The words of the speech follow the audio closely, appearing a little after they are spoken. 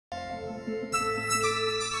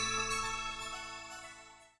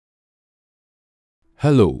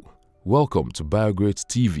Hello, welcome to BioGreat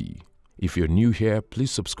TV. If you're new here, please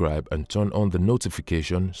subscribe and turn on the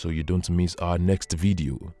notification so you don't miss our next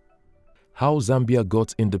video. How Zambia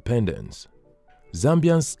got independence.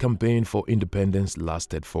 Zambians' campaign for independence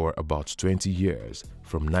lasted for about 20 years,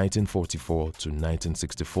 from 1944 to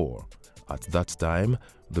 1964. At that time,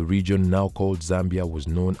 the region now called Zambia was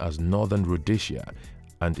known as Northern Rhodesia,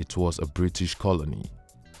 and it was a British colony.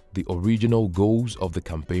 The original goals of the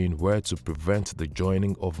campaign were to prevent the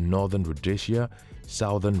joining of Northern Rhodesia,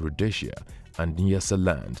 Southern Rhodesia, and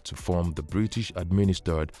Nyasaland to form the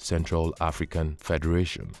British-administered Central African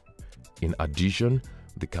Federation. In addition,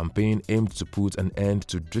 the campaign aimed to put an end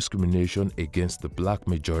to discrimination against the black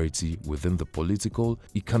majority within the political,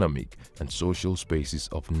 economic, and social spaces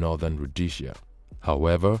of Northern Rhodesia.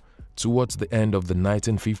 However, towards the end of the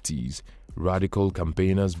 1950s, radical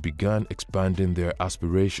campaigners began expanding their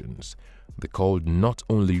aspirations. They called not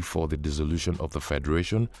only for the dissolution of the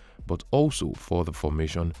Federation, but also for the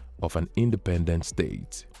formation of an independent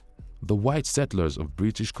state. The white settlers of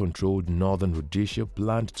British-controlled Northern Rhodesia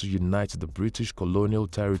planned to unite the British colonial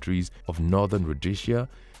territories of Northern Rhodesia,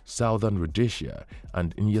 Southern Rhodesia,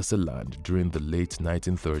 and Nyasaland during the late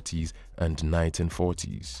 1930s and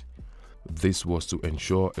 1940s. This was to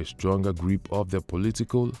ensure a stronger grip of their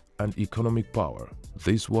political and economic power.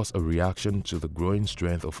 This was a reaction to the growing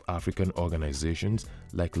strength of African organizations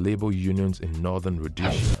like labor unions in Northern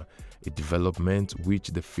Rhodesia, a development which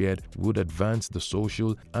they feared would advance the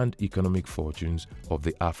social and economic fortunes of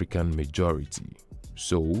the African majority.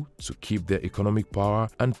 So, to keep their economic power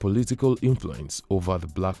and political influence over the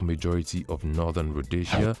black majority of Northern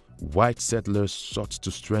Rhodesia, white settlers sought to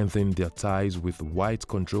strengthen their ties with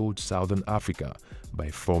white-controlled Southern Africa by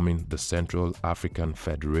forming the Central African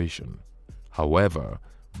Federation. However,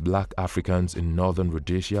 black Africans in Northern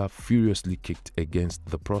Rhodesia furiously kicked against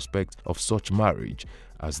the prospect of such marriage,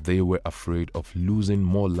 as they were afraid of losing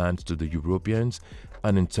more land to the Europeans,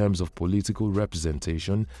 and in terms of political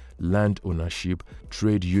representation, land ownership,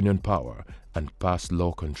 trade union power, and past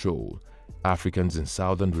law control, Africans in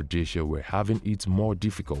Southern Rhodesia were having it more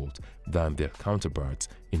difficult than their counterparts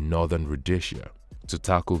in Northern Rhodesia. To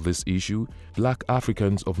tackle this issue, black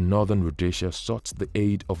Africans of Northern Rhodesia sought the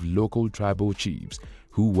aid of local tribal chiefs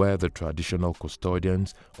who were the traditional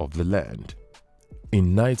custodians of the land.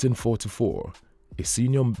 In 1944, a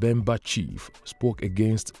senior Bemba chief spoke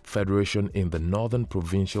against federation in the Northern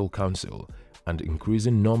Provincial Council, and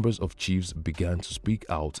increasing numbers of chiefs began to speak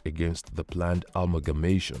out against the planned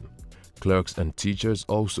amalgamation. Clerks and teachers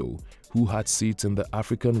also, who had seats in the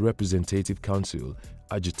African Representative Council,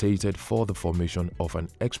 agitated for the formation of an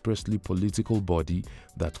expressly political body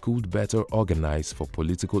that could better organize for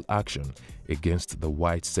political action against the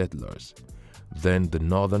white settlers. Then the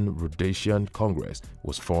Northern Rhodesian Congress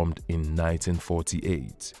was formed in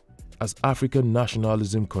 1948. As African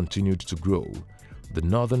nationalism continued to grow, the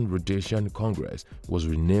Northern Rhodesian Congress was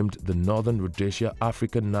renamed the Northern Rhodesia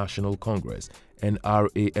African National Congress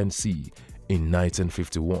 (NRANC) in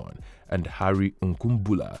 1951, and Harry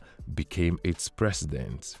Nkumbula became its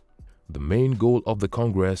president. The main goal of the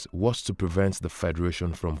Congress was to prevent the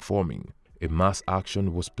Federation from forming. A mass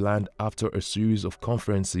action was planned after a series of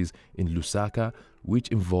conferences in Lusaka which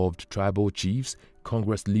involved tribal chiefs,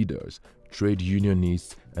 Congress leaders, trade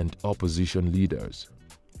unionists, and opposition leaders.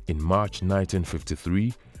 In March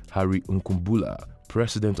 1953, Harry Nkumbula,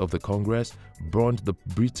 president of the Congress, burned the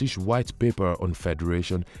British White Paper on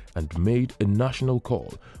Federation and made a national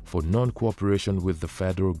call for non-cooperation with the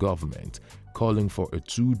federal government, calling for a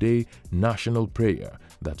two-day national prayer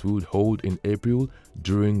that would hold in April,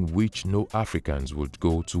 during which no Africans would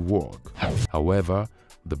go to work. However,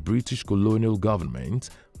 the British colonial government,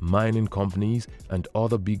 mining companies, and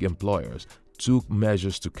other big employers took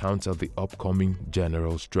measures to counter the upcoming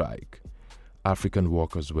general strike. African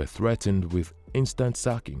workers were threatened with instant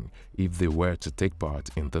sacking if they were to take part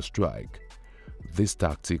in the strike. This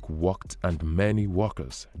tactic worked, and many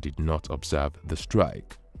workers did not observe the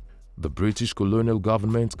strike. The British colonial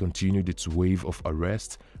government continued its wave of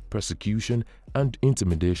arrest, persecution, and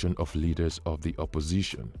intimidation of leaders of the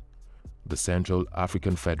opposition. The Central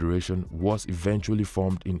African Federation was eventually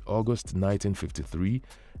formed in August 1953,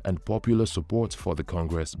 and popular support for the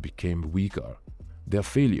Congress became weaker. Their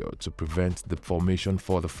failure to prevent the formation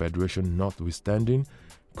for the Federation notwithstanding,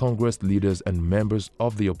 Congress leaders and members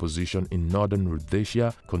of the opposition in Northern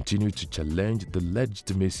Rhodesia continued to challenge the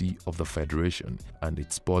legitimacy of the Federation and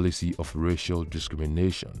its policy of racial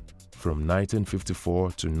discrimination. From 1954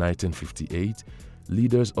 to 1958,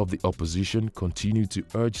 leaders of the opposition continued to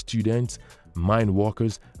urge students, mine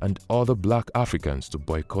workers, and other black Africans to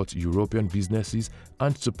boycott European businesses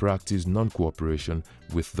and to practice non-cooperation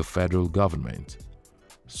with the federal government.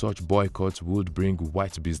 Such boycotts would bring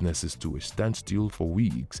white businesses to a standstill for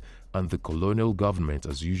weeks, and the colonial government,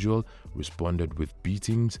 as usual, responded with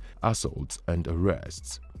beatings, assaults, and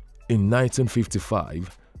arrests. In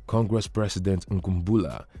 1955, Congress President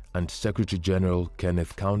Nkumbula and Secretary General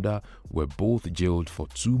Kenneth Kaunda were both jailed for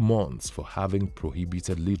 2 months for having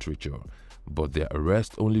prohibited literature, but their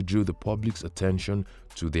arrest only drew the public's attention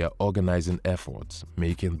to their organizing efforts,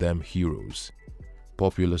 making them heroes.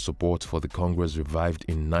 Popular support for the Congress revived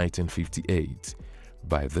in 1958.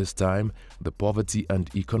 By this time, the poverty and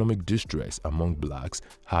economic distress among blacks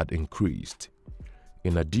had increased.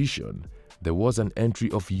 In addition, there was an entry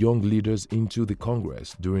of young leaders into the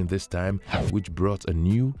Congress during this time, which brought a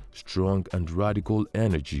new, strong, and radical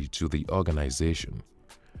energy to the organization.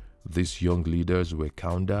 These young leaders were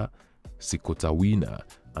Kaunda, Sikotawina,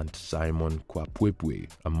 and Simon Kwapwepwe,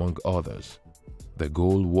 among others. The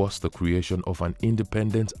goal was the creation of an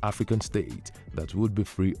independent African state that would be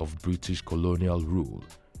free of British colonial rule.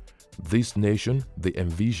 This nation, they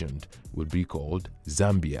envisioned, would be called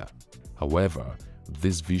Zambia. However,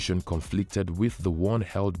 this vision conflicted with the one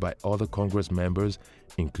held by other Congress members,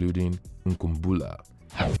 including Nkumbula.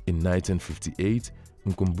 In 1958,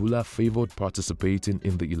 Nkumbula favored participating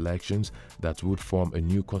in the elections that would form a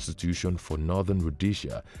new constitution for Northern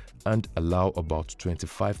Rhodesia and allow about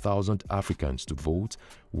 25,000 Africans to vote,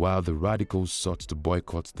 while the radicals sought to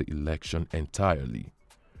boycott the election entirely.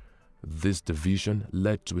 This division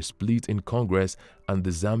led to a split in Congress, and the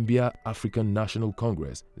Zambia African National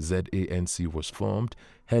Congress (ZANC) was formed,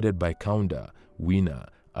 headed by Kaunda, Wina,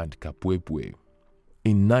 and Kapwepwe.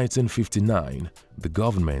 In 1959, the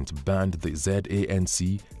government banned the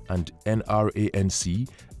ZANC and NRANC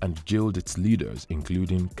and jailed its leaders,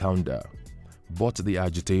 including Kaunda. But the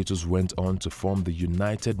agitators went on to form the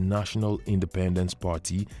United National Independence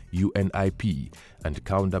Party (UNIP), and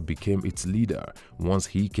Kaunda became its leader once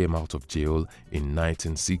he came out of jail in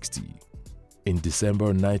 1960. In December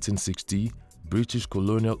 1960, British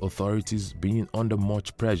colonial authorities, being under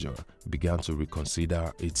much pressure, began to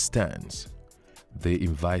reconsider its stance. They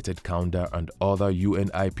invited Kaunda and other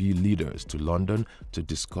UNIP leaders to London to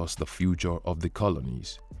discuss the future of the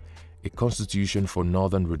colonies. A constitution for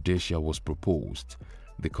Northern Rhodesia was proposed.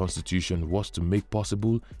 The constitution was to make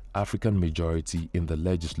possible African majority in the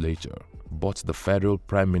legislature, but the federal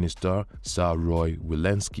Prime Minister, Sir Roy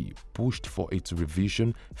Wilensky, pushed for its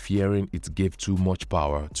revision, fearing it gave too much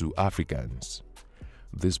power to Africans.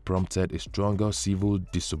 This prompted a stronger civil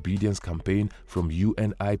disobedience campaign from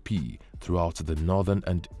UNIP throughout the northern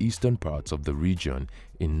and eastern parts of the region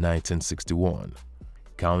in 1961.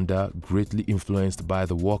 Kaunda, greatly influenced by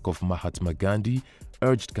the work of Mahatma Gandhi,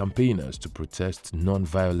 urged campaigners to protest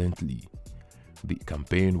non-violently. The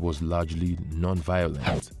campaign was largely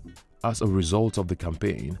non-violent. As a result of the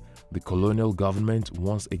campaign, the colonial government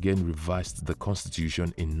once again revised the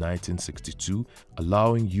constitution in 1962,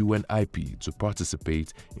 allowing UNIP to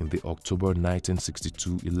participate in the October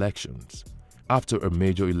 1962 elections. After a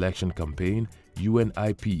major election campaign,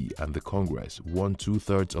 UNIP and the Congress won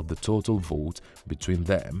 2/3 of the total vote between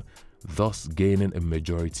them, thus gaining a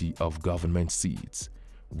majority of government seats.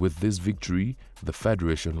 With this victory, the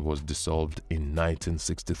Federation was dissolved in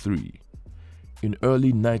 1963. In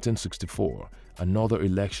early 1964, another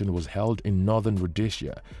election was held in Northern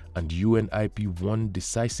Rhodesia, and UNIP won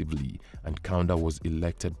decisively, and Kaunda was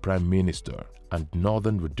elected Prime Minister, and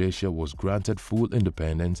Northern Rhodesia was granted full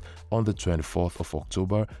independence on the 24th of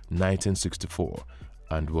October 1964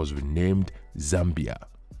 and was renamed Zambia.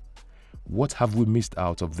 What have we missed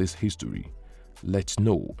out of this history? Let's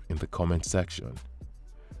know in the comment section.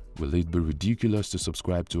 Will it be ridiculous to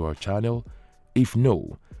subscribe to our channel? If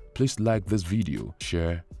no, please like this video,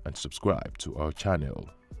 share, and subscribe to our channel.